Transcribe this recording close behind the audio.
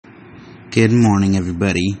Good morning,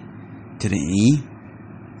 everybody. Today,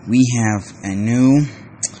 we have a new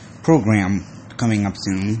program coming up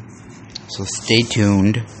soon, so stay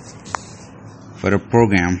tuned for the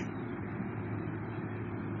program.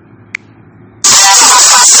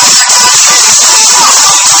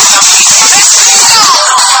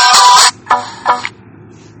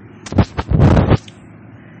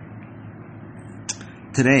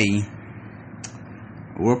 Today,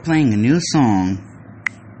 we're playing a new song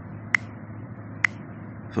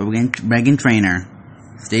for Meghan Trainor.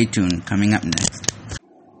 Stay tuned, coming up next.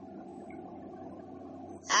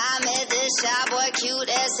 I met this shy boy, cute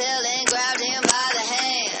as hell, and grabbed him by the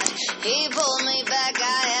hand. He pulled me back,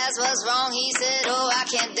 I asked what's wrong, he said, oh, I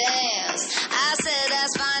can't dance. I said,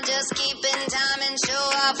 that's fine, just keep in time and show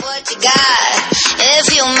off what you got.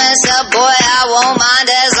 If you mess up, boy, I won't mind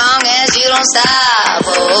as long as you don't stop.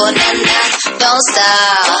 Oh, nah, don't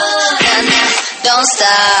stop. Nah, don't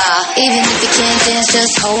stop. Even if you can't dance,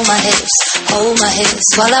 just hold my hips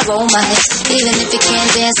while I roll my hips. Even if you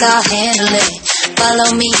can't dance, I'll handle it.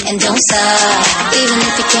 Follow me and don't stop. Even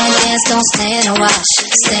if you can't dance, don't stand and watch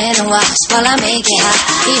while I make it hot.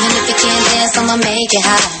 Even if you can't dance, I'ma make it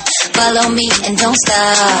hot. Follow me and don't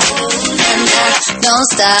stop. Nah, don't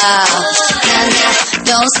stop. Nah,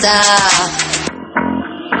 don't stop.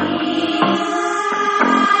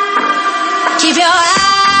 Keep your eyes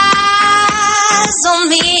on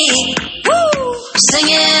me.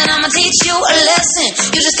 Singing, I'ma teach you a lesson.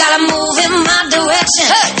 You just gotta move in my direction.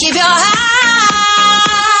 Keep your eyes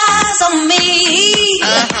on me.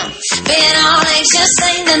 Being all anxious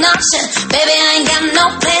ain't an option. Baby, I ain't got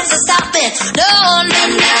no plans to stop it. No,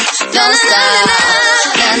 don't stop.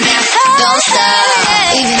 Don't stop.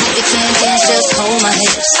 Even if you can't dance, just hold my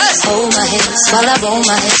hips while I roll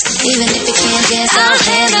my hips. Even if you can't dance, I'll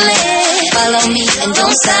handle it. Follow me and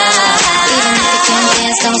don't stop. Even if you can't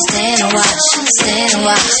dance, don't stand and watch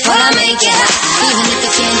while I make it hot. Even if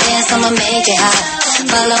you can't dance, I'ma make it hot.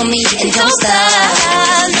 Follow me and don't stop.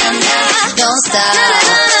 Don't stop.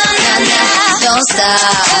 Don't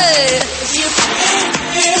stop. You can't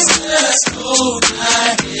dance, just hold my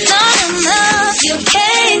hand. No, you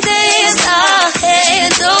can't dance, I'll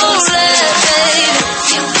handle it, baby.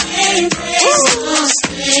 You can't dance, don't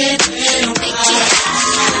stand and watch.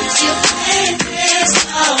 You can't dance,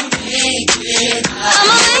 I'll make it hot.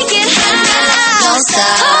 I'ma make it hot. Don't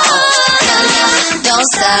stop. Don't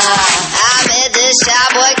stop. I met this shy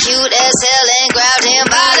boy, cute as hell, and grabbed him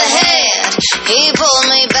by the hand. He pulled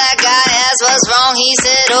me back, I asked what's wrong, he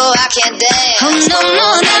said, oh, I can't dance. Oh, no.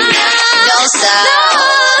 Don't stop.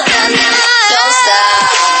 Don't stop.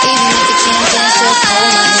 Even if you can't dance, just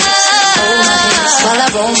hold my hips while I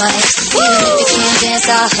roll my hips. Even if you can't dance,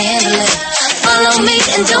 I'll handle it. Follow me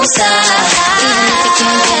and don't stop. Even if you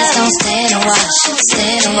can't dance, don't stand and watch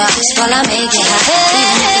while I make it hot.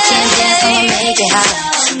 Even if you can't dance, I'ma make it hot.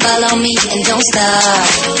 Follow me and don't stop.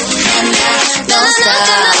 Don't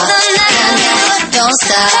stop. Don't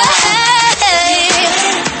stop.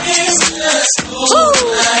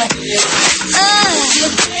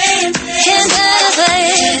 Can't dance,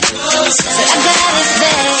 babe. I got it,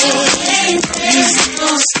 babe.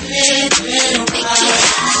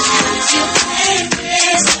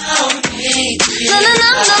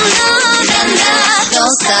 No.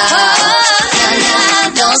 Don't stop.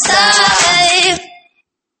 Don't stop.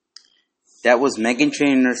 That was Meghan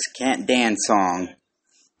Trainor's Can't Dance song.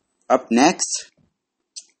 Up next,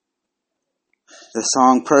 the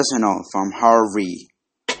song Personal from Harvey.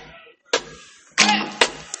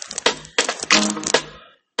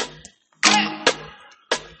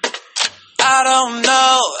 I don't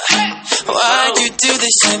know why you do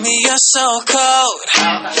this to me, you're so cold.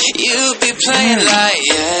 You be playing like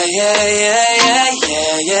yeah.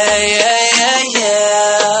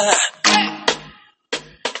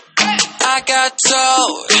 I got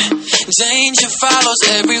told danger follows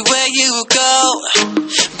everywhere you go,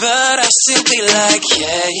 but I still be like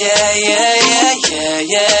yeah.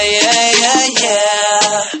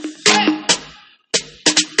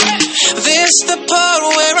 This the part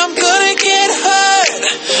where I'm gonna get hurt.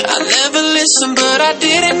 I never listened, but I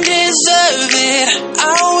didn't deserve it.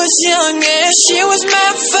 I was young and she was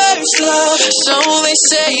my first love. So they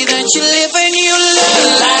say that you live and you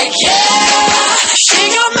learn. Like she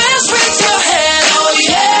gon' mess with your head, oh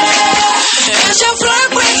yeah. And she'll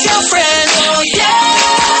flirt with your friends, oh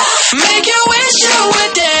yeah. Make you wish you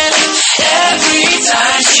were dead. Every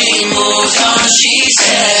time she moves on, she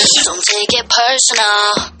says, Don't take it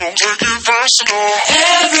personal. Every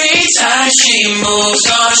time she moves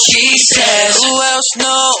on, she says, who else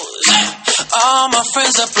knows All my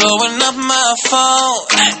friends are blowing up my phone.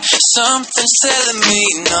 Something's telling me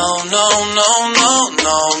no, no, no, no,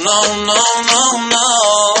 no, no, no, no,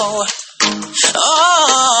 no.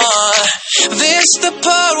 Oh, this the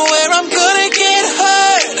part where I'm gonna get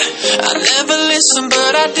hurt. I never listened,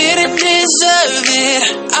 but I didn't deserve it.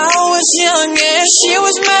 I was young and she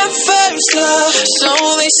was my first love. So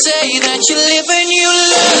they say that you live and you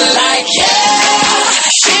learn. Like, yeah,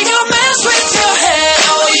 she gon' mess with your head,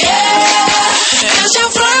 oh yeah. And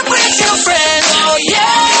she'll flirt with your friends, oh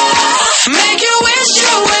yeah. Make you wish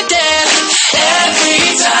you were dead.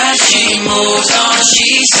 Every time she moves on,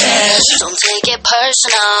 she says, don't take it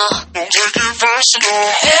personal. don't take it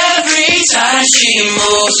personal. Every time she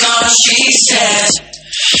moves on, she says,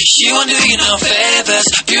 she won't do you no favors.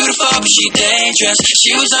 Beautiful, but she dangerous.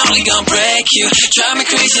 She was only gonna break you. Drive me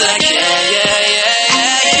crazy like, yeah, yeah, yeah,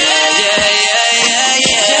 yeah, yeah, yeah, yeah,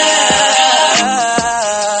 yeah.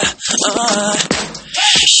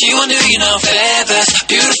 She won't do you no favors.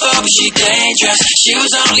 Beautiful, but she dangerous. She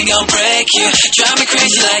was only gonna break you. Drive me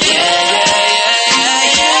crazy like, yeah, yeah,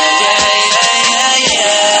 yeah, yeah, yeah, yeah,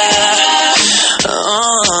 yeah.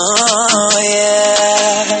 Oh,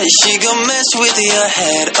 yeah. She gon' mess with your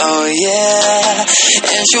head, oh yeah.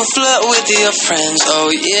 And she'll flirt with your friends, oh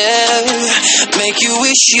yeah. Make you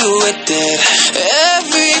wish you were dead.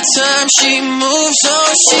 Every time she moves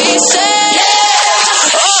on, she says, yeah.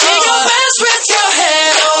 She gon' mess with your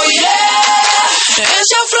head, oh yeah. And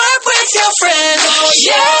she'll flirt with your friends, oh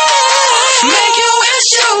yeah. Make you wish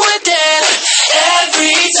you were dead.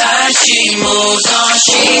 Every time she moves on,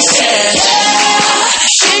 she says, yeah.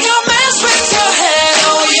 She gon' mess with your head,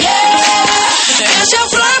 oh yeah. And she'll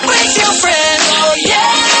flirt with your friends, oh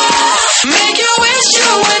yeah. Make you wish you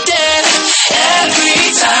were dead. Every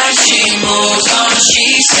time she moves on,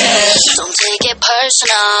 she says, don't take it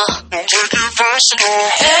personal. don't take it personal.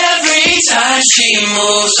 Every time she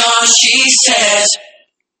moves on, she says.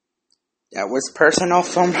 That was Personal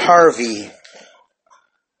from Harvey.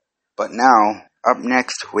 But now, up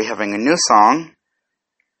next, we're having a new song.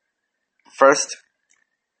 First,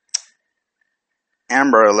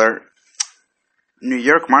 Amber Alert. New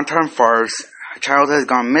York Mountain Farms, a child has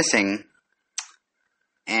gone missing,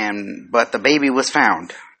 but the baby was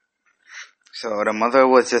found. So the mother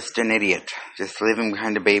was just an idiot, just leaving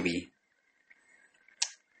behind the baby.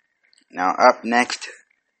 Now up next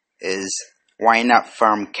is Wind Up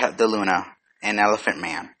from Cat DeLuna and Elephant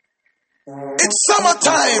Man. It's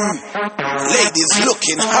summertime. Ladies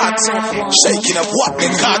looking hot, shaking up what they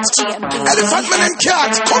got. Elephant Man and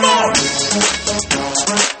Cat, come on.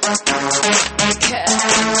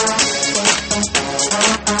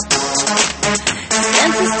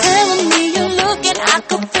 Senses telling me you're looking, I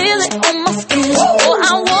could feel it on my skin. Oh,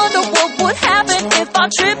 I wonder what would happen if I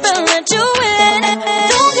trip and let you in.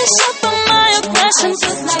 Don't get shut by my aggression,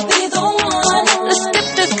 just like be the one. Let's skip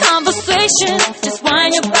this conversation, just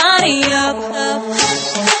wind your body up.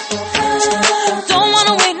 Don't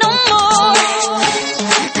wanna wait no more.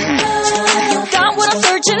 You got what I'm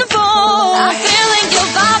searching for. I'm feeling you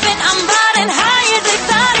vibing, I'm riding high as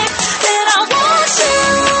exotic. That I want you,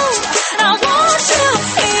 I want you.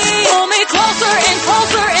 Pull me closer and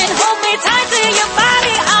closer and hold me tight to your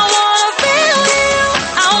body. I wanna feel you,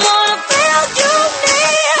 I wanna feel you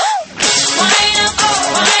near. Wind up,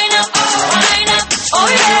 wind up, wind up, oh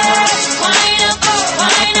yeah. Wind up,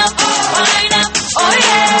 wind up, wind up, oh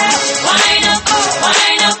yeah. Wind up,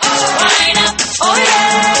 wind up, wind up, oh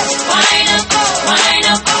yeah. Wind up, wind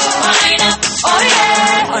up, wind up, oh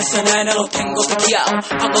yeah. A ese nene lo tengo tequeado,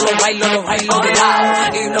 cuando lo bailo de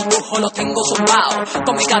lado, y los brujos los tengo zumbados,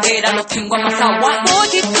 con mi cadera los tengo amasados.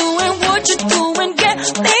 What you doing, get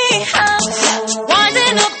me out.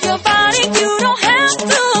 Winding up your body, you don't have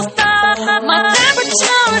to stop. My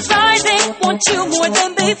temperature is rising, want you more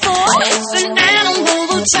than before. It's an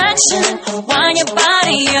animal attraction, wind your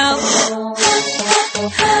body up.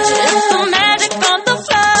 It's the magic on the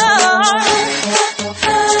floor.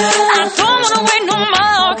 I don't wanna wait no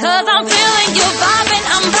more, cause I'm feeling you vibing,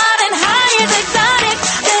 I'm riding high as exotic.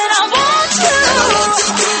 And I want you,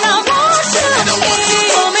 I want you.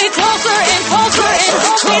 Pull me closer and closer and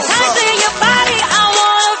hold me tight to your body. I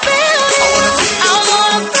wanna feel you, I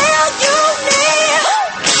wanna feel you near.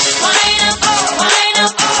 Wind up, wind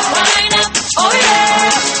up, wind up, oh yeah.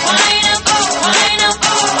 Wind up, wind up,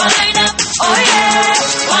 wind up, oh yeah.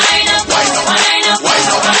 Wind up, wind up,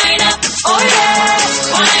 wind up, oh yeah.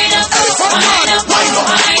 Wind up, wind up, wind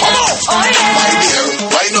up, oh yeah. My dear,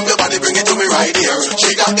 wind up your body, bring it to me right here.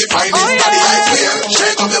 She got the finest body, I swear.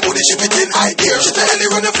 Shake up your booty, she fit in high gear. She tell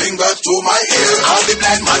run her fingers to my ear. All the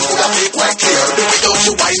blind man could have take quite clear. The way down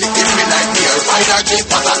she whine, it gives me nightmare. Find her cheek,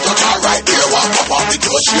 pass and touch her right here.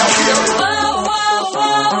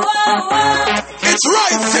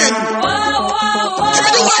 in. Give me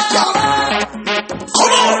the white girl.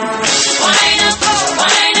 Come on. Wind up,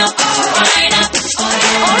 wind up, wind up.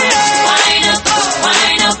 Oh yeah. Wind up,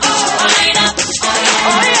 wind up, wind up.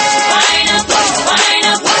 Oh yeah. Wind up, wind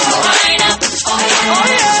up, wind up. Oh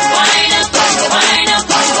yeah. Wind up, wind up,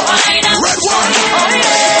 wind up. Red one. Oh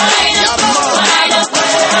yeah. Wind up, wind up,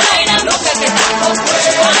 wind up. Lo que estamos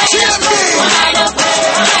TMB. wind up,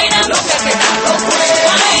 wind up. Lo que estamos wind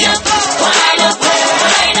up, wind up, wind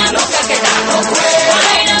up. Lo que estamos wind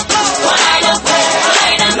up, wind up, wind up. Lo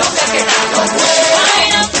que estamos wind up, wind up, wind up. Lo que estamos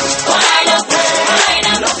wind up, wind up, wind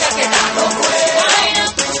up. Lo que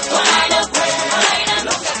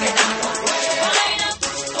estamos wind up, wind up,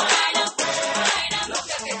 wind up. Lo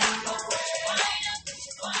que estamos wind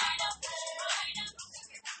up,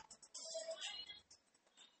 wind up.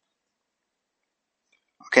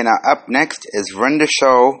 Okay, now up next is Run the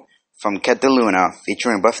Show from Ket the Luna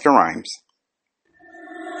featuring Busta Rhymes.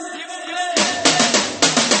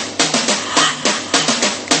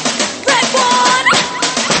 Red one,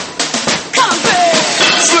 Concrete,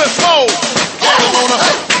 Swift mode. Catalona.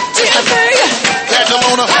 TMB,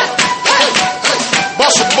 Catalona.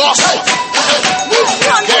 Bossa bossa.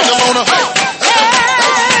 Catalona.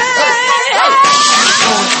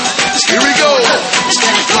 Here we go.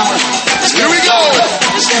 Here we go. Catalona.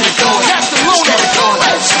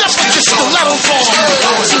 Step with your stiletto for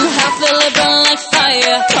you have to live like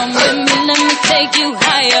fire. Come with me, let me take you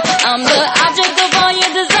higher. I'm the object of all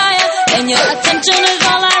your desire, and your attention is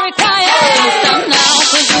all I require. Don't stop now,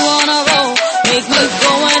 'cause you on a roll. Make me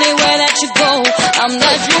go anywhere that you go. I'm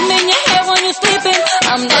that room in your head when you're sleeping.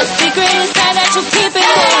 I'm that secret inside that you keep it.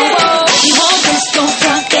 Whoa, whoa. Y vos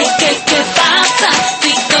descontra, que pasa.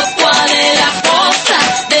 Pick up cuál es la cosa.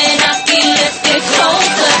 Ven aquí, let's get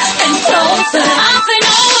closer and closer. I say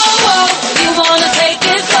no, you wanna take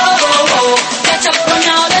it slow. Catch up for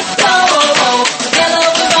now, let's go. Together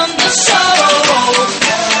we run the show.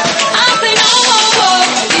 I say no,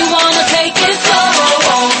 you wanna take it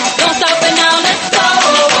slow. Don't stop it now, let's go.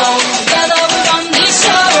 Together we run the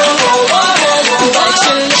show. Bite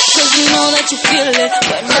your lips 'cause you know that you feel it.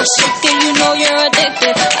 When you're shaking, you know you're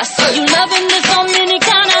addicted. I see you loving this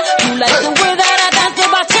Dominicana. You like the way that I dance the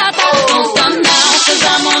bachata. Don't stop now 'cause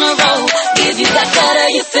I'm on a roll. Give you that gutter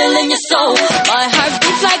you feel in your soul. My heart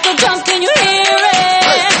beats like a drum, can you hear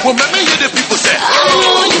it? Well, let me hear the people say. I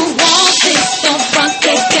know you want this, don't front,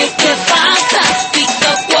 que pasa. Pick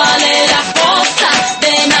up cuál es la cosa.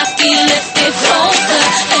 Ven aquí, let's get closer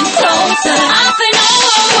and closer. I say no,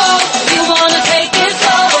 you wanna take it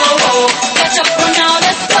slow. Catch up for now,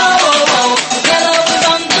 let's go. Together we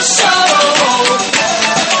run the show.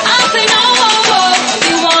 I say no,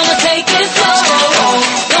 you wanna take it slow.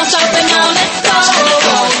 Don't stop it now, let's go.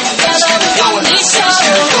 Together we run the show.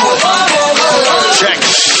 Check.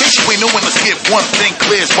 In case you ain't knowing, let's get one thing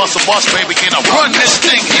clear. It's Busta Boss, baby, can I run this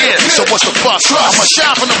thing here? So what's the fuss? I'm a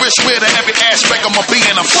shine from the wrist where to every aspect of my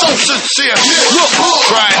being. I'm so sincere. Look,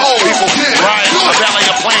 trying, people, right? A valley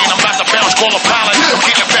of plane, I'm about to bounce, call a pilot. I'm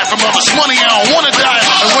getting back from all this money, I don't wanna die.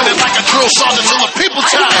 I win it like a drill sergeant till the people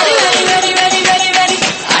tired. Ready.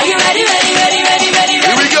 Are you ready?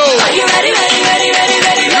 Here we go. Are you ready?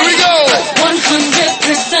 Here we go.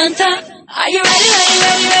 100%. Are you ready?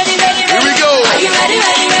 Here we go. Are you ready?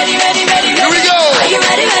 Here we go. Are you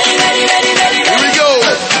ready? Here we go.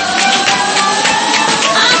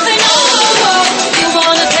 I say no, you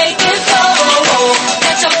wanna take it slow.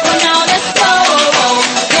 Catch up for now, let's go.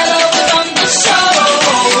 Together we run the show.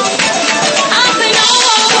 I say no,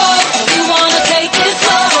 you wanna take it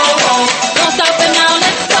slow. Don't stop it now,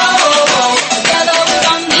 let's go. Together we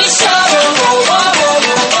run the show.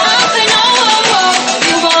 I say no,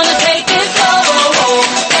 you wanna take it slow.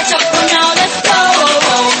 Catch up for now, let's go.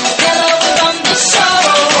 Together we run the show.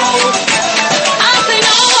 I say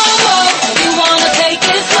no, you wanna take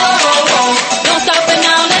it slow. Don't stop it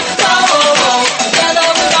now, let's go. Together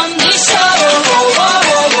we run the show.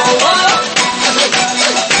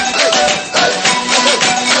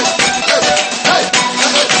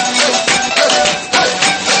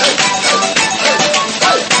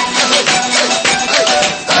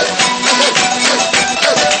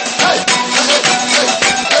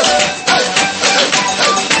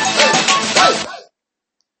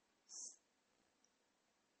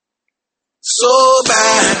 So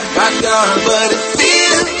bad, my girl, but it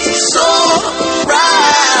feels so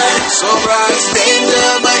right. So bright, it's danger,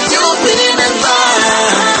 but you've been in line.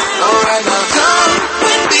 Alright, now come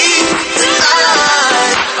with me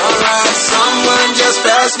tonight. Alright, someone just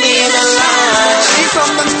pass me the line. She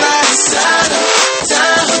from the nice side of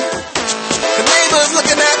town. The neighbors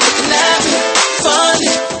looking at me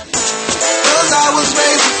funny. 'Cause I was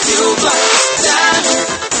raised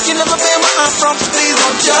from, please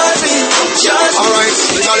don't judge me. Alright,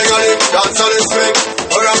 legally, dance on the swing.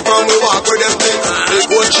 Where I'm from, we walk with them things. They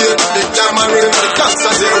go chill, the time and ring, the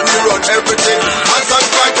dancers here, we run everything. Hands and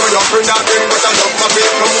fight, turn up in that ring, but I love my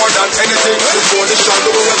babe no more than anything. Before the show,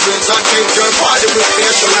 we were twins and kings. Your body with me,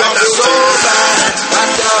 so love you so bad.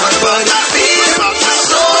 I'm done, but it feels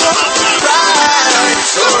so right.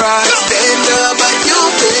 So right, stand up, but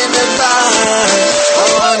you've been the line.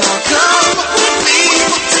 Oh, now come with me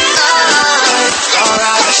tonight.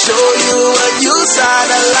 Alright, I'll show you a new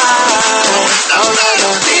side of life. Alright,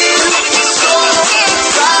 I feel so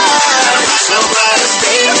right. So right,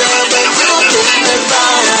 stand up, but you've been the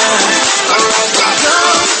line. Alright, now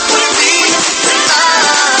come with me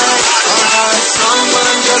tonight. Alright,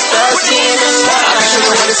 someone just asking in line. I'll show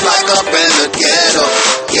you what it's like up in the ghetto.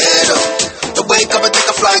 To wake up and take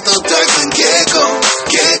a flight to Turks and Caicos.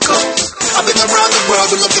 I've been around the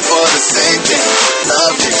world looking for the same thing.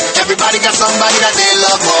 Love it. Everybody got somebody that they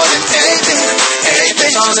love more than anything.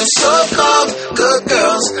 All them so-called good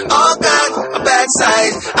girls all got a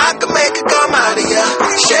backside. I can make it come out of ya.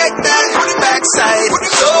 Shake that backside.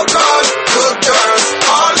 So-called good girls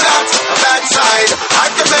all got a backside.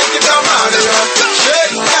 I can make it come out of ya.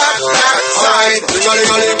 Shake that backside.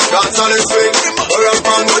 Legally, dance on the swing. Where I'm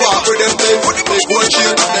from, we walk with them things. They go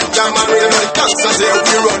chill, them jam and rhythm, and the dancers here,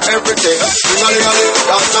 we run everything. Legally,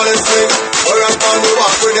 dance on the swing. Where I'm from, we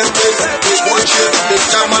walk with them things. They go chill, them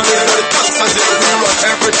jam and rhythm, and the dancers here, we run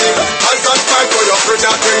everything. Hands and fight for your friend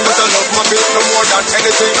that ring, but I love my babe no more than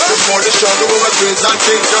anything. Before the show, we were twins and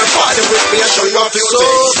kings. Your body with me, I show you a few so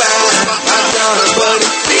things. Bad, I'm down, but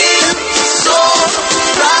it feels so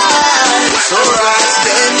right. So right,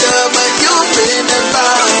 stand up, but you've been in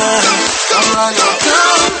line. Come on,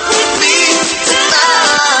 come with me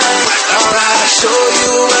tonight. Alright, I'll show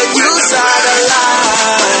you a new side of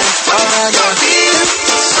life. Alright, I feel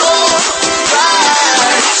so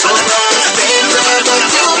right. So right, stand up, but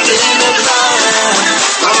you've been in line.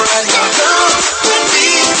 Alright, come with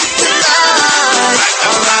me tonight.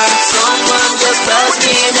 Alright, someone just passed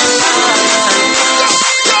me in the line.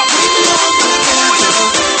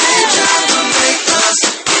 They try to make us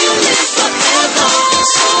live forever.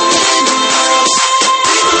 So many miles.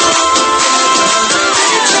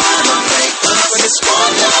 They try to make us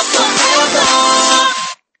one love forever.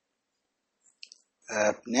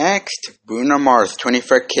 Up next, Bruno Mars,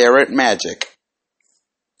 24 Karat Magic.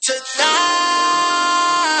 Tonight,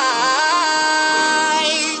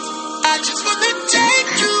 I just wanna take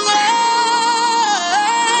you away.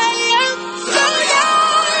 Throw your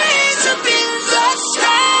hands up in the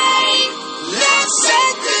sky. Let's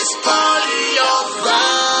set this party on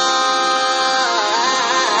fire.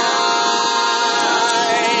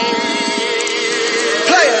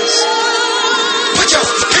 Players, put your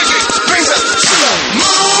pinky rings up to the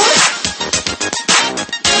moon.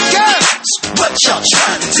 Girls, what y'all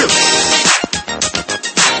trying to do?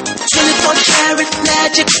 24 karat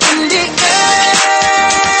magic in the air.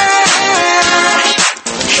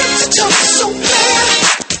 Head to toe, so clear.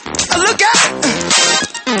 Look out!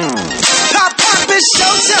 Pop, it's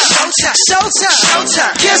showtime.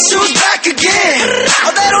 Guess who's back again?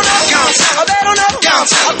 Oh, they don't know.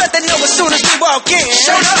 I bet they know as soon as we walk in.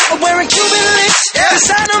 I'm wearing Cuban links,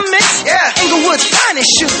 designer mix, Inglewood's finest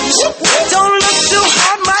shoes. Don't look too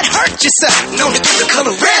hard, might hurt yourself. Known to get the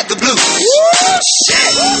color red, the blue.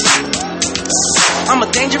 Shit! I'm a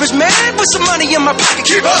dangerous man with some money in my pocket.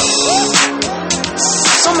 Keep up!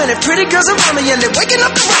 So many pretty girls around me and they're waking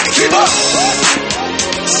up the rocket. Keep up!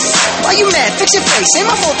 Why you mad? Fix your face. Ain't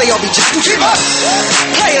my fault they all be jacking. Keep up!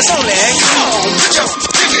 Players only. Come on, put your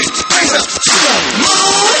pinky rings up to the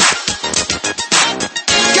moon.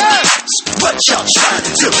 Girls, what y'all trying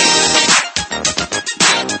to do?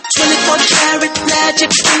 24 karat magic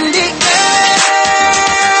in the air.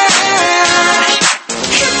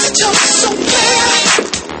 Head to toe, so clear.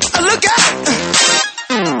 Look out!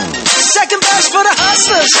 Second best for the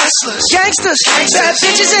hustlers, gangsters, bad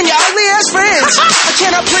bitches and your ugly ass friends. I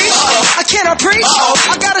cannot preach.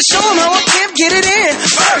 I gotta show them how a pimp get it in.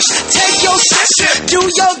 First, take your sip, do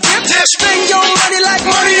your dip, spend your money like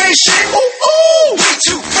money ain't shit. Ooh, we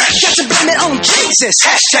too fresh. Got to blame it on Jesus.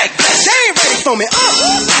 Hashtag blessed. They ain't ready for me.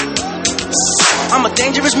 I'm a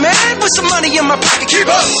dangerous man with some money in my pocket.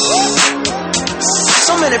 Keep up.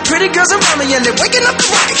 So many pretty girls around me and they're waking up the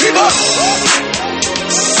rocket. Keep up.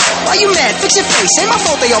 Why you mad? Fix your face. Ain't my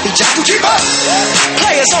fault they all be jacking. Keep up.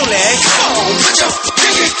 Players only. Come on, put your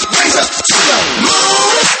pinky rings up to the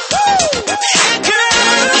moon.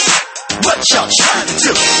 Girls, what y'all trying to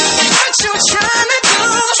do? What you trying to do?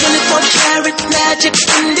 24 karat magic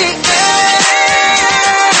in the air.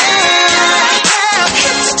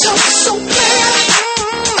 Head to toe, so clear.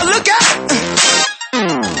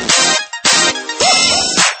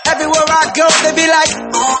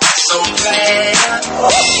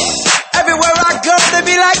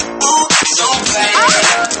 so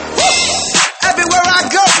bad. Everywhere I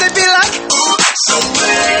go, they be like, so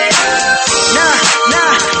bad.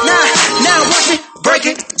 Now, watch me break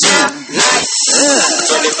it down like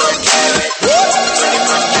 24 karat,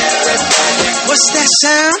 24 karat magic. What's that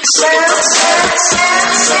sound?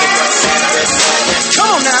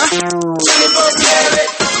 Come on now. 24 karat,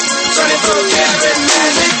 24 karat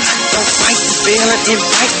magic. Don't fight the feeling,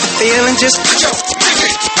 invite the feeling. Just put your pinky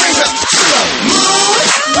rings up to the moon.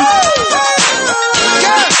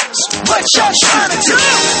 Girls, what y'all trying to do?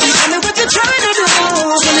 Tell me what you're trying to do.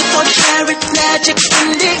 24 karat magic in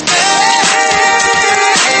the air.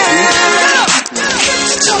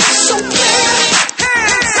 So bad.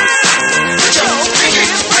 Put your pinky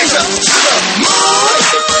rings up to the moon.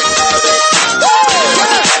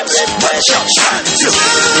 What y'all trying to do?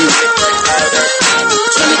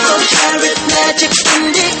 24 karat magic in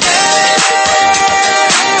the air.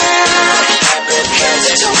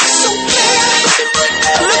 So bad.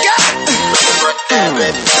 Look out.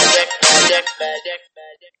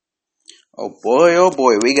 Oh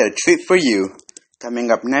boy, we got a treat for you.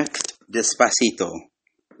 Coming up next, Despacito.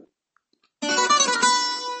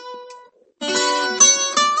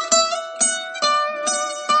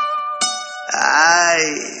 Ay.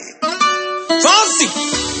 Fonsi,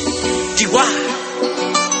 Chihuahua.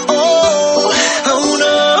 Oh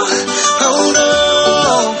no, oh no.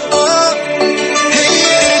 Oh.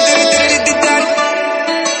 Hey.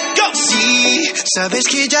 Go. Sí, sabes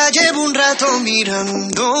que ya llevo un rato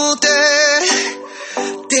mirándote.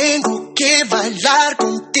 Tengo que bailar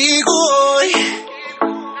contigo hoy.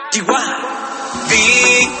 Chihuahua.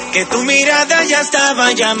 Vi que tu mirada ya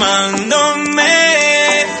estaba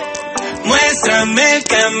llamándome. Muéstrame el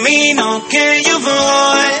camino que yo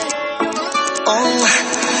voy. Oh,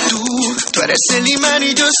 tú eres el imán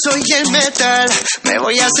y yo soy el metal. Me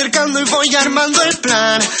voy acercando y voy armando el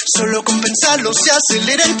plan. Solo con pensarlo se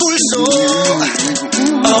acelera el pulso.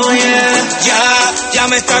 Oh yeah, ya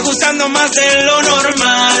me está gustando más de lo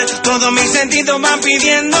normal. Todos mis sentidos van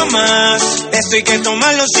pidiendo más. Esto hay que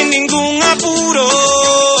tomarlo sin ningún apuro.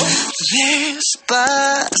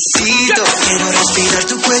 Despacito, quiero respirar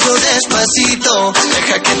tu cuello despacito.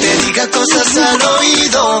 Deja que te diga cosas al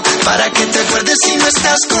oído, para que te acuerdes si no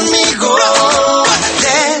estás conmigo.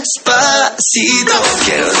 Despacito,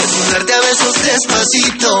 quiero desnudarte a besos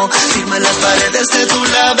despacito. Firma las paredes de tu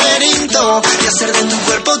laberinto y hacer de tu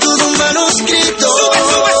cuerpo todo un manuscrito.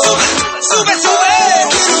 Sube.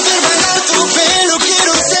 Quiero ver bailar tu pelo,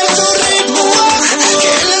 quiero ser tu ritmo.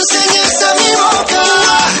 Que le enseñes a mi boca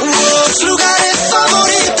tus lugares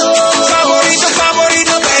favoritos.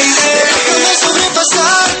 Favorito, baby. Déjame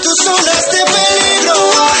sobrepasar tus zonas de peligro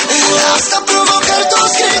hasta provocar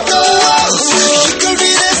tus gritos y que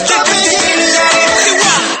olvides tu apellido.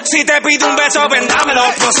 Si te pido un beso, vendámelo.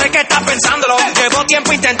 No sé qué estás pensándolo. Llevo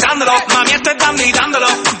tiempo intentándolo. Mami, esto es dando y dándolo.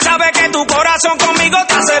 Sabes que tu corazón conmigo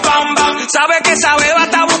te hace bam bam. Sabes que esa beba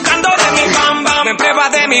está buscando de mi bam bam. Me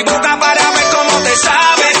pruebas de mi boca para ver cómo te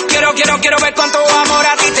sabe. Quiero ver cuánto amor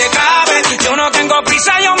a ti te cabe. Yo no tengo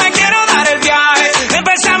prisa, yo me quiero dar el viaje.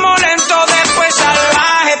 Empezamos lento, después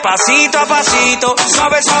salvaje. Pasito a pasito,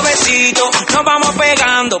 suavecito. Nos vamos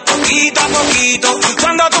pegando poquito a poquito.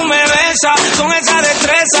 Cuando tú me besas con esa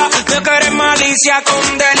destreza, veo que eres malicia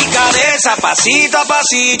con delicadeza. Pasito a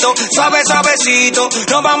pasito, suavecito.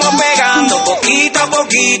 Nos vamos pegando poquito a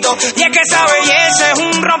poquito. Y es que esa belleza es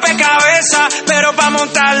un rompecabezas, pero para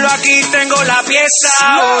montarlo aquí tengo la pieza.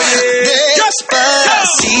 Oye,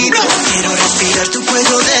 Despacito, quiero respirar tu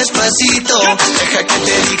cuello despacito. Deja que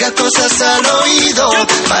te diga cosas al oído,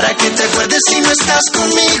 para que te acuerdes si no estás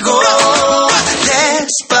conmigo.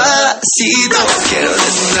 Despacito, quiero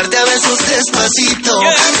desnudarte a besos despacito.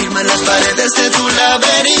 Firma las paredes de tu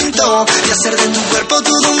laberinto y hacer de tu cuerpo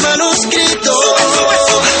todo un manuscrito.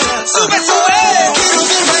 sube. Quiero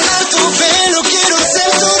ver bailar tu pelo, quiero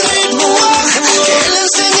ser tu ritmo. Que le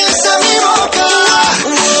enseñes a mi boca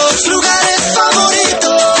tus lugares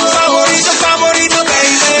favoritos. Favorito,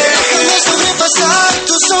 baby. Déjame sobrepasar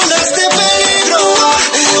tus zonas de peligro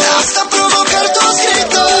hasta provocar tus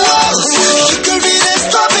gritos y que olvides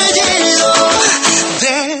tu apellido.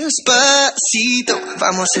 Despacito,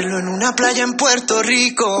 vamos a hacerlo en una playa en Puerto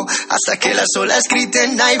Rico hasta que las olas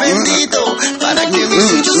griten ay bendito, para que mi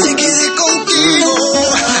sueño se quede contigo.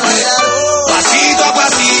 Pasito a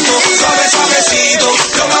pasito, suavecito,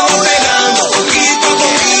 nos vamos pegando poquito a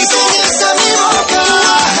poquito. Enseñas a mi boca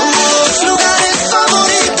tus lugares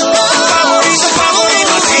favoritos. Favorito,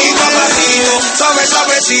 pasito a pasito,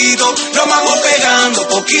 suavecito, nos vamos pegando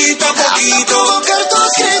poquito a Hasta poquito. provocar tus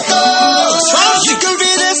gritos y que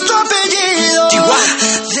olvides tu apellido.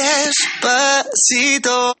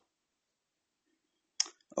 Despacito.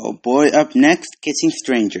 Oh boy, up next, Kissing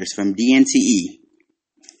Strangers from DNCE.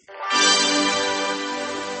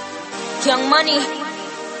 Young Money.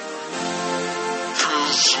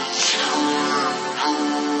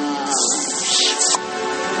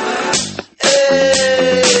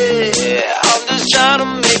 Hey, I'm just trying to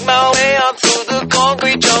make my way out through the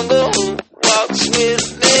concrete jungle. Who walks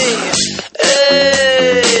with me?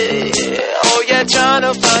 Hey, oh yeah, trying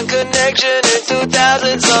to find connection in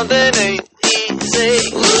 2000 something ain't easy.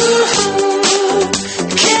 Ooh,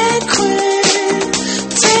 can't quit,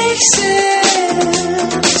 take sense.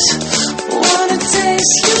 Wanna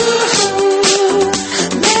taste you,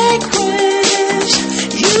 make wish,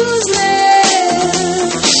 use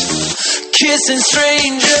lips, kissing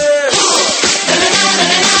strangers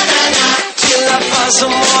till I find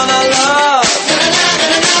someone I love.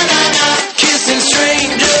 Kissing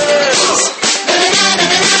strangers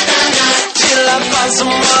till I find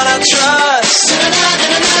someone I trust.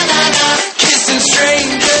 Kissing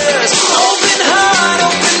strangers, open heart,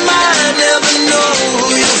 open mind, never know who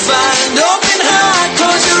you'll find. Open heart,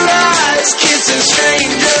 close your eyes, kissing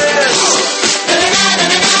strangers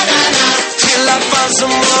till I find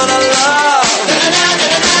someone I love.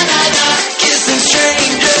 Kissing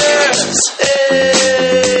strangers,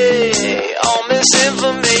 hey, all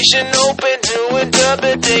misinformation open to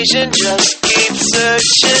interpretation. Just keep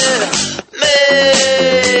searching me,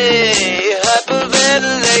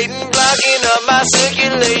 hyperventilating, blocking up my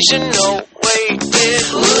circulation. No waiting.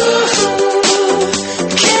 Ooh,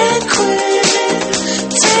 can't quit,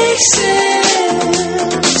 take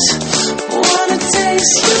sense. Wanna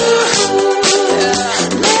taste you,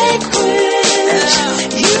 make wish,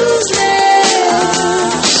 use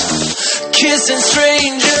lips, kissing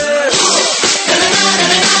strangers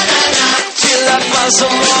till I find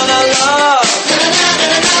someone I love.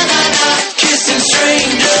 Kissing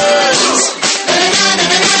strangers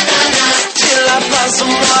till I find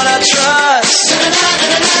someone I trust.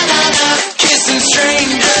 Kissing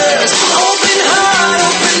strangers, open heart,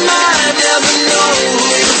 open mind, never know who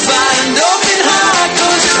you'll find. Open heart,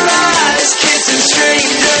 close your eyes, kissing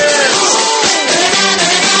strangers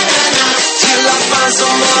till I find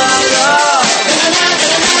someone I love.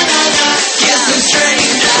 Kissing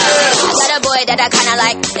strangers. Got a boy that I kinda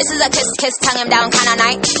like. This is a kiss, tongue him down kinda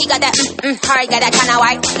night. He got that hard, got that kinda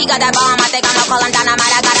white. He got that bomb, I think I'm gonna call him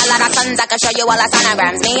dynamite. I got a lot of sons, I can show you all the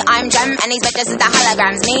sonograms. Me, I'm Gem, and these bitches is the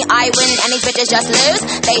holograms. Me, I win, and these bitches just lose.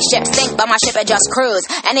 They ship sink, but my ship it just cruise.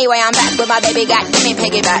 Anyway, I'm back with my baby gat, give me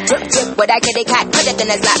piggyback. Drip, drip, with that kitty cat, put it in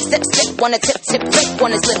his lap. Sip, sip, wanna tip, tip, flick,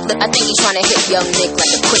 wanna slip, lip. I think he's trying to hit young Nick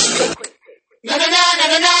like a quick pick. Na na na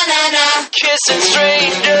na na na na, kissing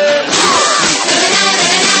strangers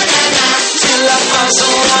till I find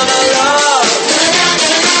someone I love.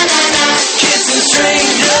 Kissing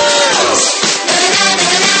strangers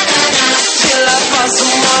till I find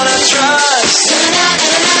someone I trust.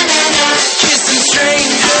 Kissing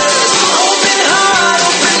strangers, open heart,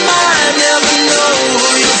 open mind, never know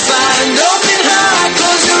who you'll find. Open heart,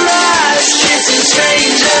 close your eyes, kissing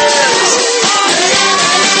strangers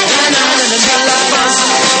till I find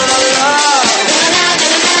someone I love.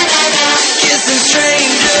 Kissing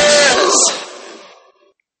strangers.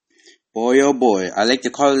 Boy, oh boy, I like to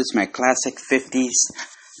call this my classic 50s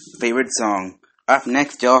favorite song. Up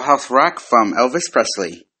next, Jailhouse Rock from Elvis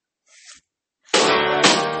Presley.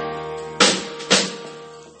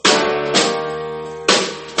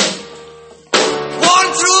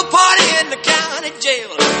 Walking through a party in the county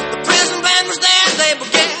jail. The prison band was there, they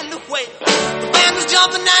began to wail. The band was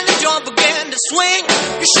jumping and the joint began to swing.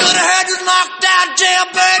 You should have heard this knocked out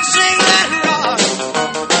jailbird sing. Let it rock,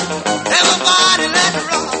 everybody let it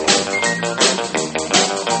rock.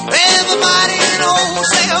 Everybody in the whole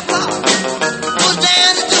cell block was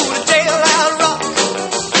dancing to the jailhouse rock.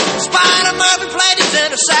 Spider Murphy played his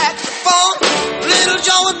tenor saxophone. Little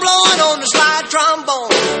Joe was blowing on the slide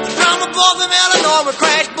trombone. The drummer boy from Illinois would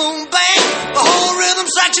crash, boom, bang. The whole rhythm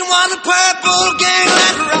section was a Purple Gang.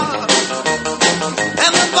 Let's rock,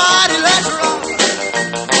 everybody, let's rock.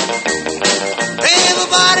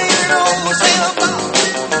 Everybody in the whole cell block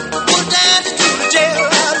was dancing to the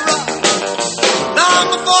jailhouse rock.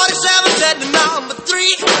 Number 47 said to number 3,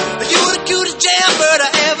 you the cutest jailbird I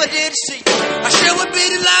ever did see. I sure would be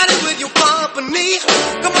delighted with your company.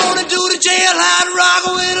 Come on and do the jailhouse rock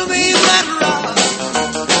with me. Let's rock,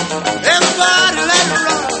 everybody, let's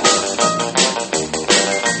rock.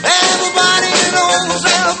 Everybody in the whole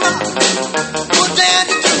cell block was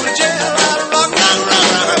dancing to the jailhouse rock. Rock, rock,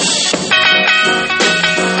 rock, rock.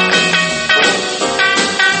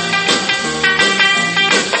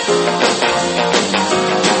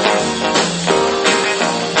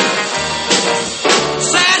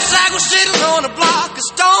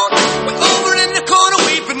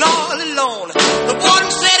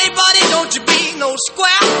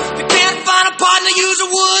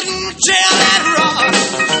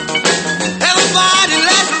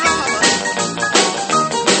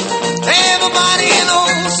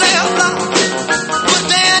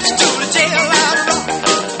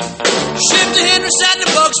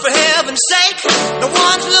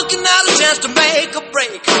 looking at a chance to make a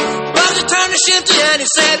break. Roger turned to shifty and he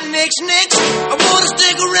said, nix, nix. I wanna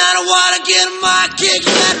stick around, I wanna get my kicks.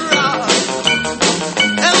 Let's rock.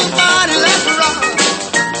 Everybody, let's rock.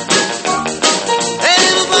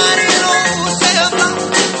 Everybody, say a rock.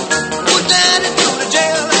 Put Danny to the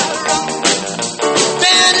jail, let's rock.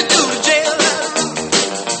 Danny to the jail, let's rock.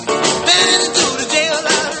 Danny to the jail,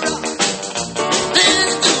 let's rock.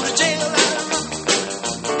 Danny to the jail, let's rock.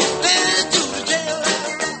 Danny to the jail, let's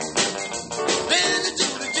rock. Danny to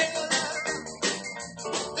the jail, let's rock.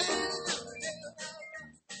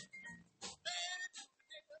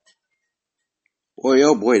 Boy,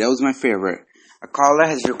 oh boy, that was my favorite. A caller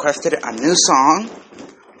has requested a new song.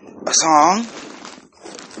 A song.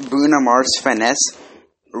 Bruno Mars Finesse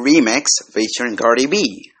remix featuring Cardi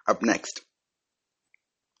B. Up next.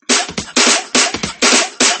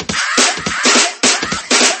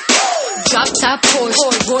 Drop top Porsche,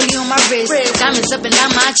 rollie on my wrist, diamonds up and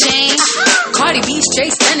down my chain. Cardi B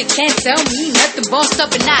straight stunning, can't tell me nothing. Bossed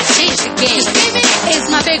up and not changed the game. It's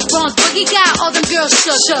my big bronze boogie, got all them girls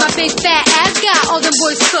shook. My big fat ass got all them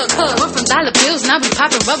boys cooked. Went from dollar bills, now we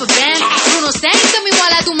popping rubber bands. Bruno sang to me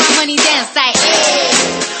while I do my money dance like, hey.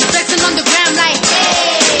 Flexing on the gram like,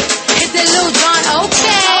 hey. Hit the Lil Jon,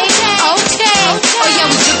 okay. Oh yeah,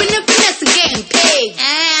 we dripping and finesse and getting paid.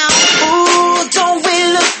 Ooh, don't we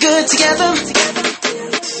look good together?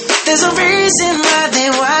 There's a reason why they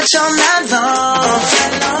watch all night long.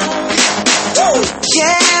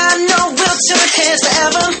 Yeah, I know we'll turn heads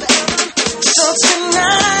forever. So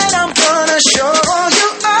tonight I'm gonna show you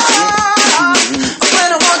all. When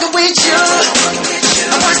I walk with you,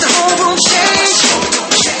 I watch the whole room change.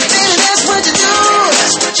 Baby, that's what you do.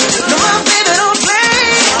 No, my baby don't play.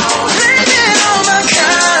 Blaming on my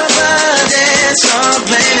confidence, or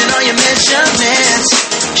blaming on your measurements.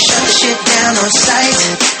 Shut the shit down on sight.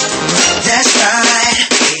 That's right.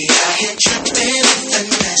 We out here tripping with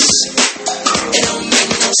finesse. It don't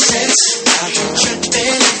make no sense. Out here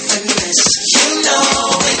tripping with finesse. You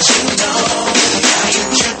know it, you know. We out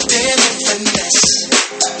here tripping with finesse.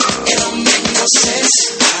 It don't make no sense.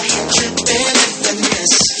 Out here tripping with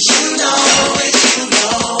finesse. You know it, you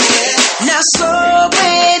know it. Now slow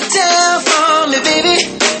it down for me, baby.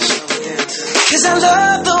 'Cause I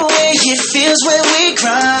love the way it feels when we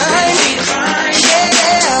grind.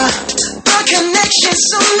 Yeah. Our connection's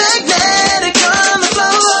so magnetic on the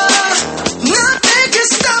floor. Nothing can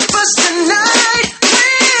stop us tonight.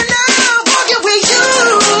 When I'm walking with you,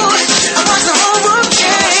 I watch the whole room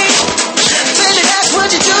change. Baby, that's what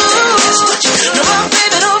you do. No, my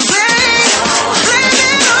baby don't play.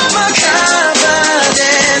 Blaming on my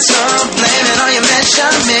confidence, or blaming on your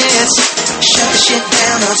measurements. Shut the shit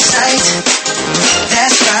down on sight.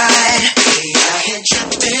 That's right. We out here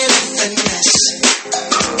tripping with finesse.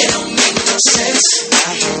 It don't make no sense.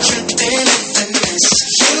 Out here tripping with finesse.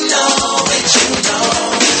 You know it, you know.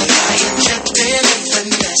 Out here tripping with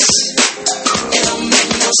finesse. It don't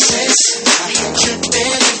make no sense. Out here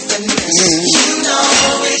tripping with finesse. You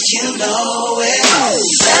know it, you know it.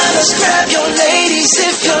 Fellas, grab your ladies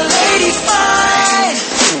if your lady fine.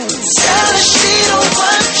 Tell her she don't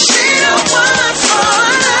want for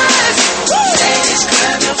life. Ladies,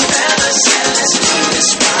 grab your fellas and let's do this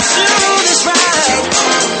right. Do this right.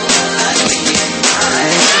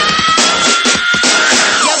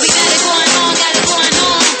 Yeah, we got it going on.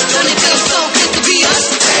 Don't it feel so good to be us?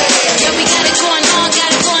 Yeah, we got it going on. Yeah.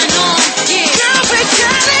 Girl, we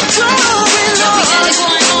got it going on. Yeah, we got it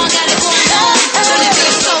going on. Don't it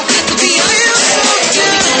feel so good to be us? Yeah,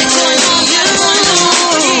 we got it going on.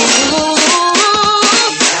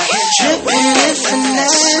 Tripping with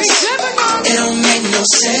finesse. It don't make no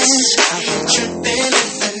sense. Tripping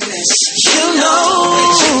with finesse. You know.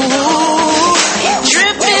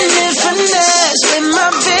 Tripping with finesse with my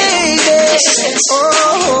baby.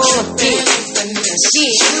 Oh. Tripping with finesse.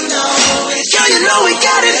 You know it. Girl, you know we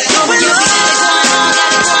got it going on.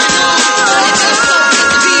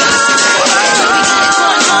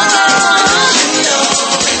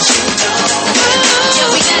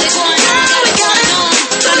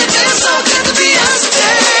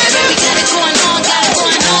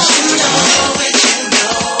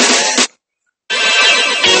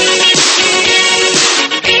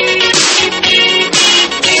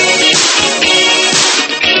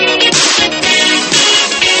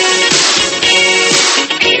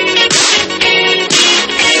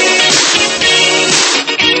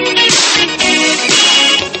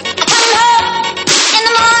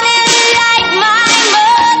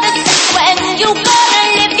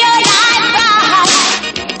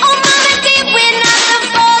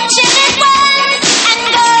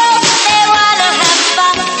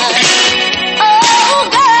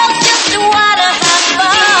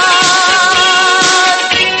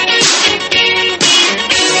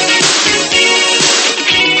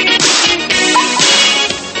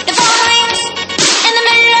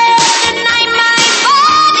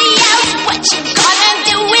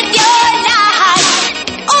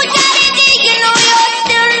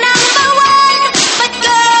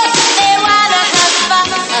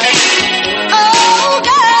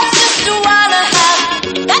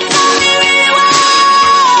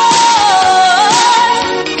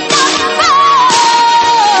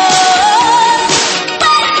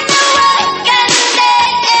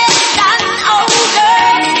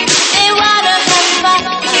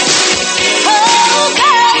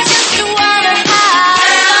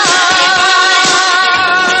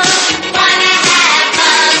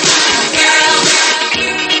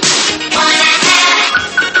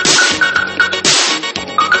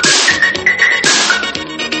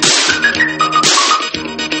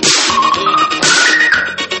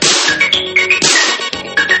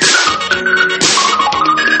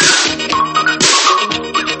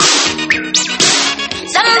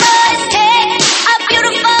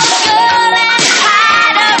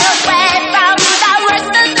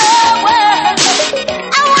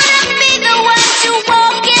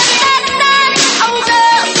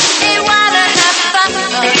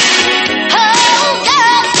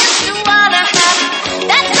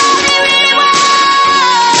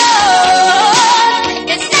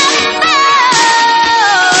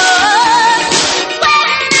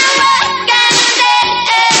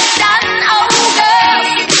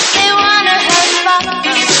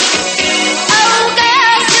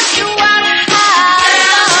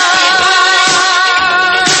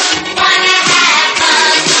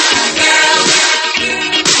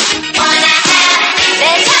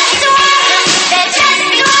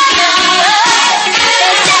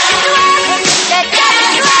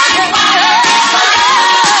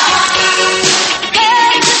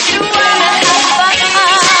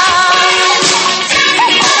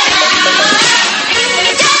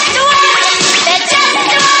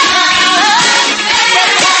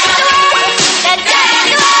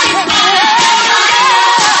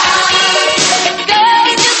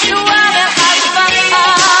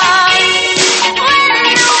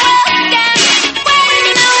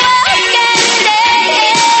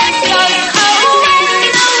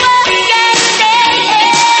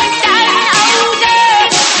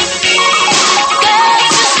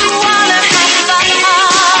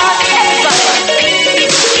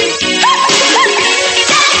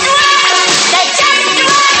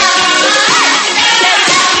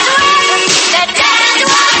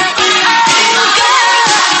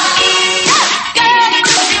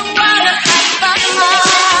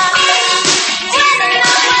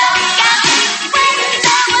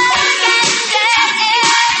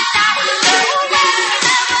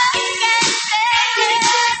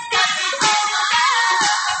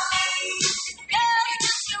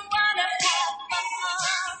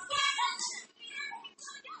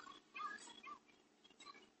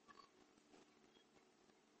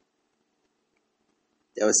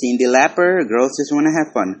 Cindy Lauper, Girls Just Wanna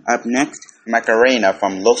Have Fun. Up next, Macarena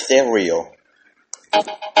from Los Del Rio.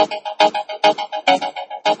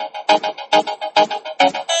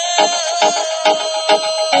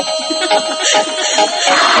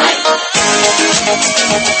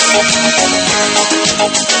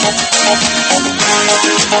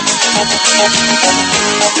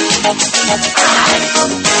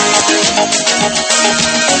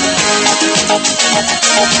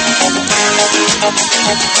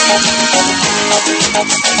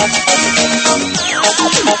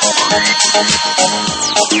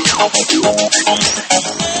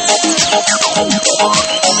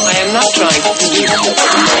 I am not trying to do you.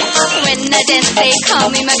 When I dance, they call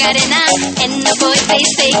me Macarena, and the boys they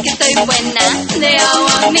say que soy buena. They all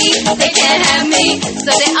want me, they can't have me,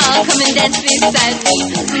 so they all come and dance beside me.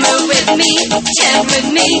 Move with me, chant with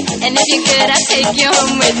me, and if you're good, I'll take you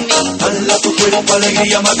home with me. Hala tu cuerpo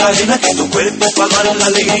alegría Macarena, que tu cuerpo es para dar la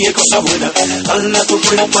alegría y cosa buena. Hala tu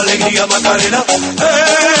cuerpo alegría Macarena,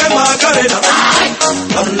 Macarena.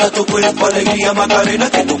 Hala tu cuerpo alegría Macarena,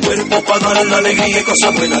 que tu cuerpo es para dar la alegría y cosa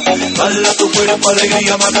buena. Hala tu cuerpo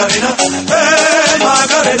alegría Macarena,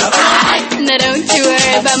 Macarena. Now don't you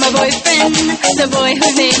worry about my boyfriend, the boy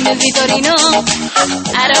whose name is Vitorino.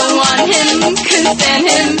 I don't want him, couldn't stand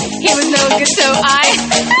him, he was no good, so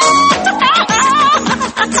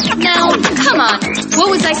Now, come on, what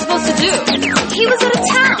was I supposed to do? He was out of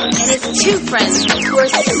town, and his two friends were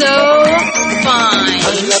so fine.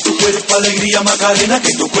 Hala tu cuerpo alegría Macarena,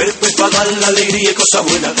 que tu cuerpo es para dar la alegría y cosa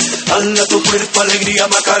buena. Hala tu cuerpo alegría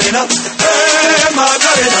Macarena,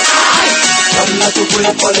 Macarena. Hala tu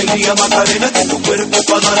cuerpo alegría Macarena, que tu cuerpo es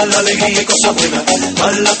para dar la alegría y cosa buena.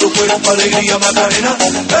 Hala tu cuerpo alegría Macarena,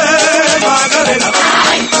 Macarena.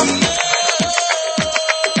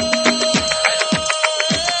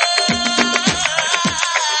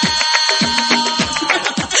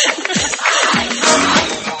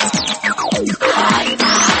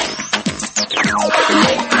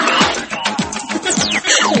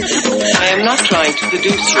 I am not trying to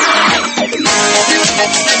seduce you.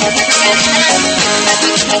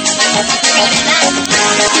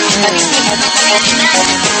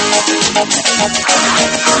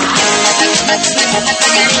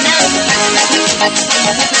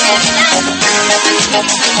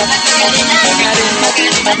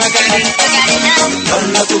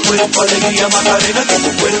 Hala tu cuerpo alegría Macarena, que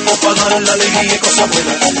tu cuerpo para dar la alegría y cosa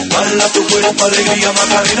buena. Hala tu cuerpo alegría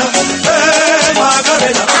Macarena,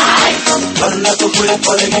 Macarena. Hala tu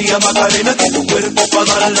cuerpo alegría Macarena, que tu cuerpo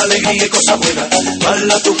para dar la alegría y cosa buena.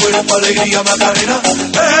 Hala tu cuerpo alegría Macarena,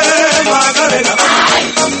 Macarena.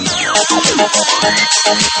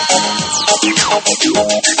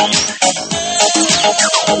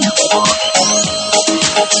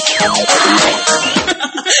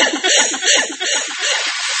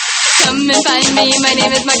 Come and find me, my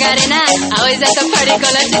name is Macarena. Always at the party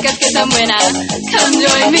con las chicas que son buenas. Come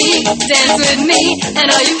join me, dance with me, and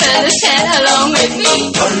all you fellas chant along with me.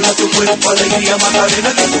 Hala tu cuerpo alegría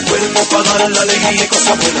Macarena, que tu cuerpo para dar la alegría y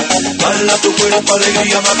cosa buena. Hala tu cuerpo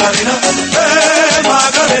alegría Macarena,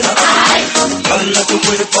 Macarena. Hala tu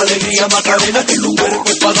cuerpo alegría Macarena, que tu cuerpo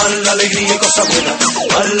es para dar la alegría y cosa buena.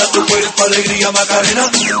 Hala tu cuerpo alegría Macarena,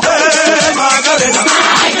 Macarena.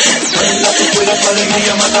 Hala tu cuerpo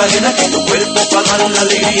alegría Macarena, que tu cuerpo es para dar la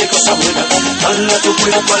alegría y cosa buena. Hala tu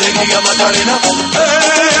cuerpo alegría Macarena,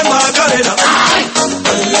 Macarena.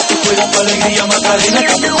 Hala tu cuerpo alegría Macarena,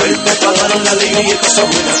 que tu cuerpo es para dar la alegría y cosa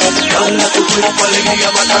buena. Hala tu cuerpo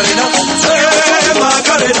alegría Macarena,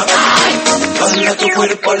 Macarena. Hala tu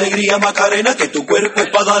cuerpo alegría Macarena, que tu cuerpo es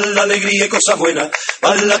para dar la alegría y cosa buena.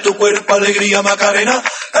 Hala tu cuerpo alegría Macarena,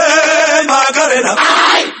 Macarena.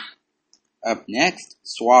 Up next,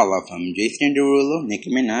 Swallow from Jason Derulo, Nicki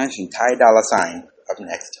Minaj, and Ty Dolla $ign. Up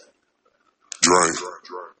next. Drake.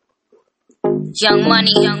 Young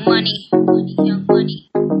money, young money, young money.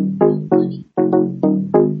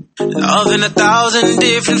 Love in 1,000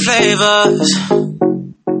 different flavors.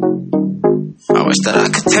 I wish that I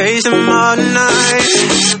could taste them all night.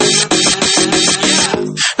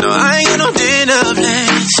 No, I ain't got no dinner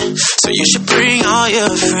plans, so you should bring all your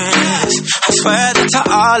friends. I swear that to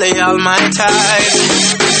all of y'all my type.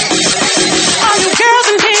 All you girls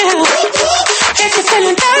in here, if you're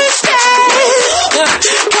feeling thirsty,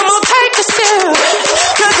 come on, take a sip,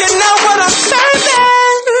 'cause you know what I'm serving.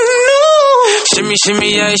 Shimmy, shimmy,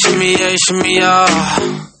 yeah, shimmy, yeah, shimmy, yeah.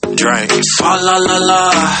 Drink, swalla la la.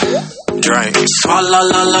 Drink, swalla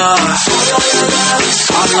la la.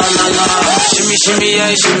 Swalla la la. Shimmy, shimmy,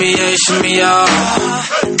 yeah, shimmy, yeah, shimmy, yeah.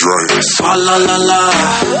 Drake. Swalla la la.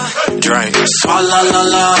 Drink, swalla la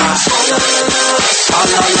la.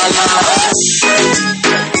 Swalla la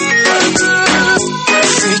la.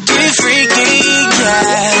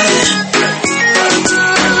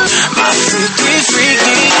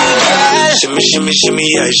 shimmy, shimmy,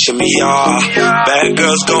 yeah, shimmy, yeah. Bad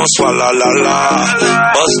girls gon' swallow, la, la.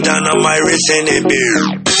 Bust down on my wrist and it big.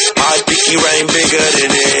 My pinky ring bigger than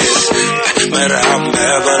this. Matter how I'm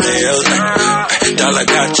Beverly Hills. Dollar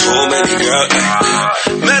got too many girls.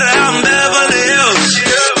 Matter how I'm Beverly Hills.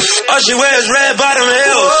 All she wears red bottom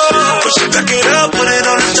heels. When she back it up, put it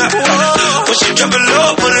on the top. When she drop it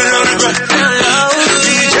low, put it on the ground.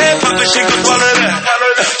 DJ pop it, she gon' swallow that.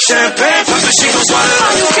 Champagne pop it, she gon' swallow that.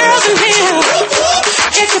 All you girls in here,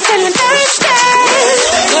 if you're feeling thirsty,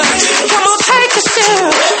 come on, take a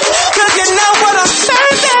sip, 'cause you know what I'm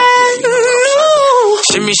serving.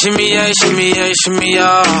 Shimmy, shimmy, yeah, shimmy, yeah, shimmy,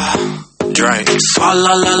 yeah. Drink,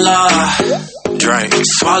 swalla la la. Drink,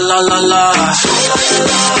 swalla la la.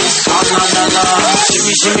 Swalla la la.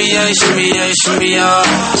 Shimmy, shimmy, yeah, shimmy, yeah, shimmy, yeah.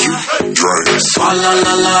 Drink, swalla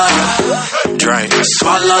la la. Drink,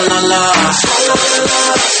 swalla la la.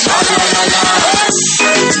 Swalla la la.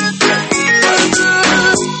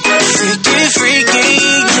 Freaky, freaky,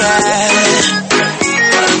 yeah.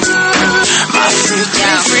 My freaky,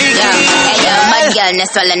 freaky. Girl,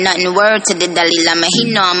 that's all or nothing. Word to the Dalai Lama.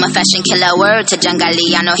 He know I'm a fashion killer. Word to John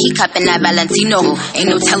Galliano. He cupping that Valentino.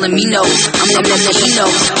 Ain't no telling me no. I'm the one that he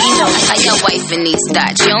know. I got wife in these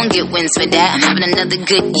thoughts. You don't get wins for that. I'm having another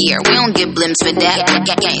good year. We don't get blimps for that.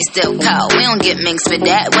 Gang still cold. We don't get minks for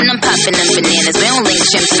that. When I'm popping them bananas, we don't link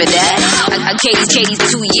chimps for that. I Katie's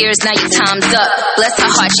 2 years. Now your time's up. Bless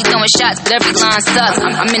her heart. She throwing shots, but every line sucks.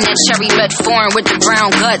 I'm in that cherry red foreign with the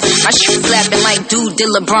brown guts. My shoe slapping like dude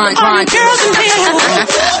did LeBron. All you girls in here,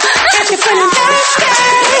 if you're feeling thirsty,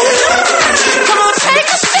 come on, take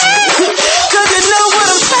a sip, 'cause you know what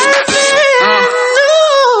I'm serving.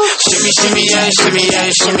 Shimmy, shimmy, yeah, shimmy, yeah,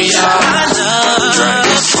 shimmy, yeah. Drink,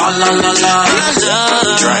 swalla la la.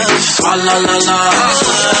 Drink, swalla la la.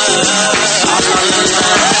 Swalla la la.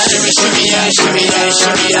 Shimmy, shimmy, yeah, shimmy, yeah,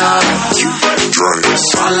 shimmy, yeah. Drink,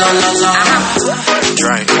 swalla la la.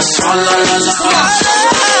 Drink, swalla la la.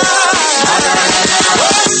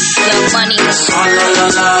 Young Money, Swalla la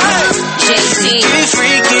la. Jay-Z,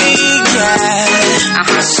 Freaky, yeah.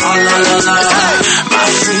 Swalla la la. My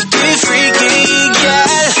freaky, freaky, yeah.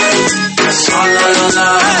 Swalla la la.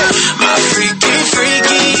 My freaky,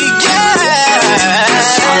 freaky, yeah.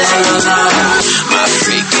 Swalla la la. My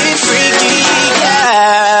freaky, freaky,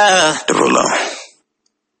 yeah. Derulo.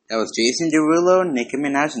 That was Jason Derulo, Nicki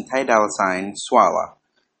Minaj, and Ty Dolla $ign, Swalla.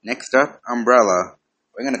 Next up, Umbrella.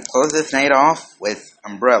 We're going to close this night off with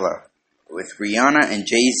Umbrella, with Rihanna and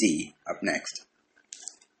Jay-Z up next.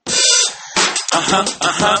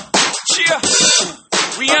 Cheer.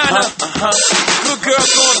 Rihanna. Good girl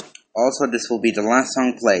going Also, this will be the last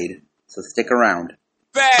song played, so stick around.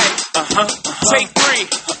 back. Take 3.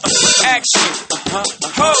 Action.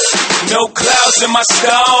 Ho. No clouds in my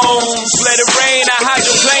stones. Let it rain. I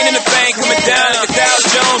hydroplane in the bank. Coming down like a Dow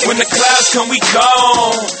Jones. When the clouds come, we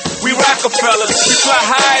gone. We Rockefellers. We fly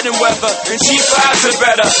higher than weather. And G5s are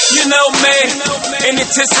better. You know me. In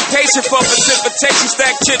anticipation for precipitation.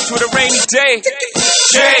 Stack chips with a rainy day.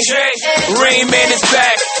 Jay. Rain Man is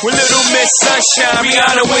back. With Little Miss Sunshine.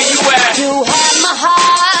 Rihanna, where you at? You have my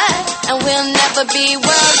heart, and we'll never be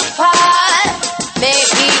worlds apart.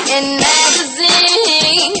 Maybe in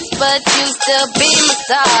magazines, but you still be my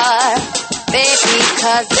star. Baby,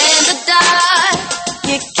 'cause in the dark,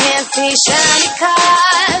 you can't see shiny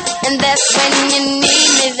cars. And that's when you need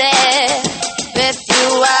me there. With you,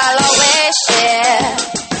 I'll always share.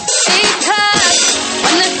 Because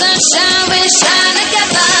when the sunshine, we shine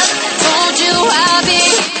together. Told you I'll be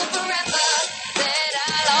here forever. Said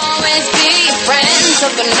I'll always be your friend.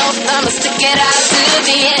 Took an oath, I'ma stick it out to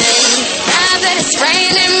the end. Now that it's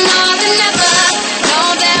raining more than ever, know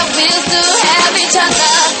that we'll still have each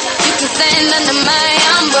other. You can stand under my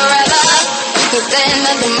umbrella. You can stand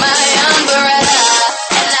under my umbrella.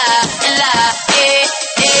 Ella, Ella, eh,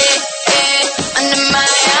 eh, eh. Under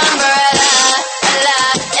my umbrella. Ella,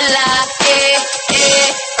 Ella, eh, eh,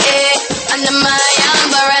 eh. Under my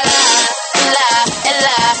umbrella. Ella,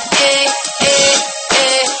 Ella, eh, eh,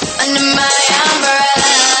 eh. Under my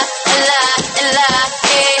umbrella. Ella, Ella,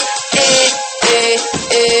 eh, eh, eh,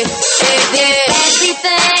 eh, eh.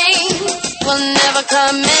 Everything will never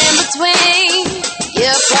come in between.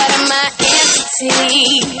 You're part of my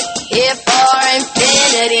entity. Here for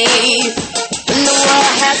infinity. When the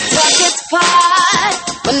world has struck its part,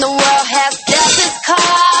 when the world has dealt its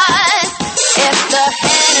cards, if the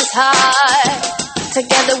hand is hard,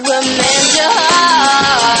 together we'll mend your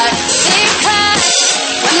heart. Because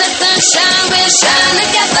when the sunshine, we'll shine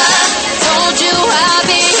together. Told you I'll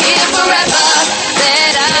be here forever.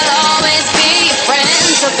 Said I'll always be your friend.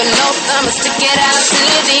 Took an oath, I'ma stick it out to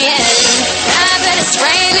the end. Now that it's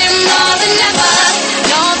raining more than ever,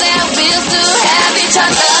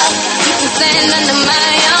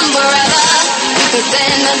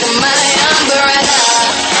 under my umbrella.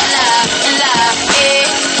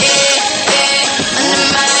 Under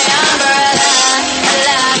my umbrella.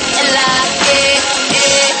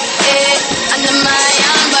 Under my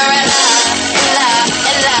umbrella.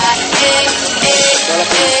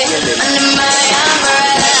 Under my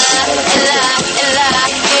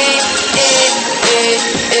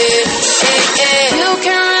you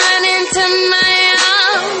can run into my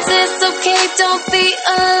arms. It's okay, don't be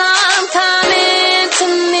alarmed. Come into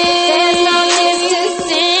me. There's no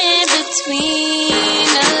distance in between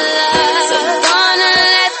us. So gonna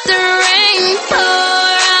let the rain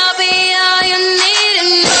pour. I'll be all you need to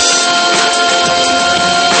know.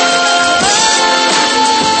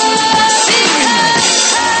 Because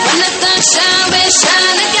when the sun shines, we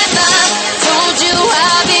shine together. Told you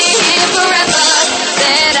I'll be here forever.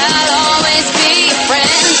 Said I'll always be your friend.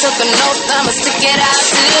 Took an oath, I'ma stick it out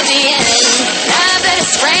to the end. Now that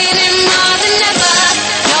it's raining more than ever,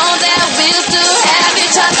 know that we'll still have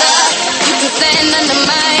each other. You can stand under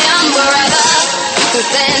my umbrella. You can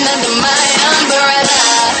stand under my umbrella.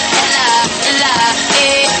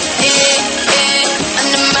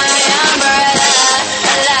 Under my umbrella.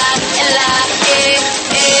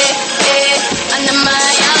 Under my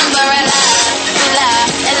umbrella.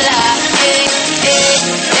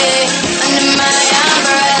 Under my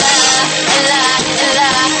umbrella.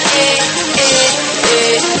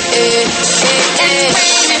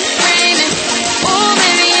 It's raining, oh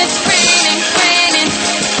baby, it's raining,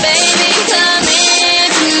 baby, come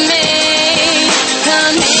into me,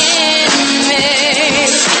 come into me.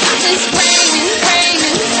 It's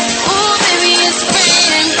raining, oh baby, it's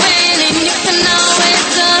raining, you can always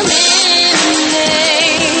come into me,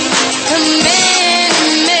 come into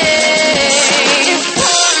me. It's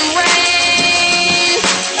pouring rain,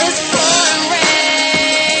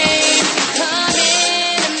 come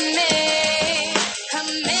into me,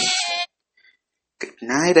 come in. Good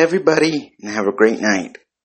night, everybody, and have a great night.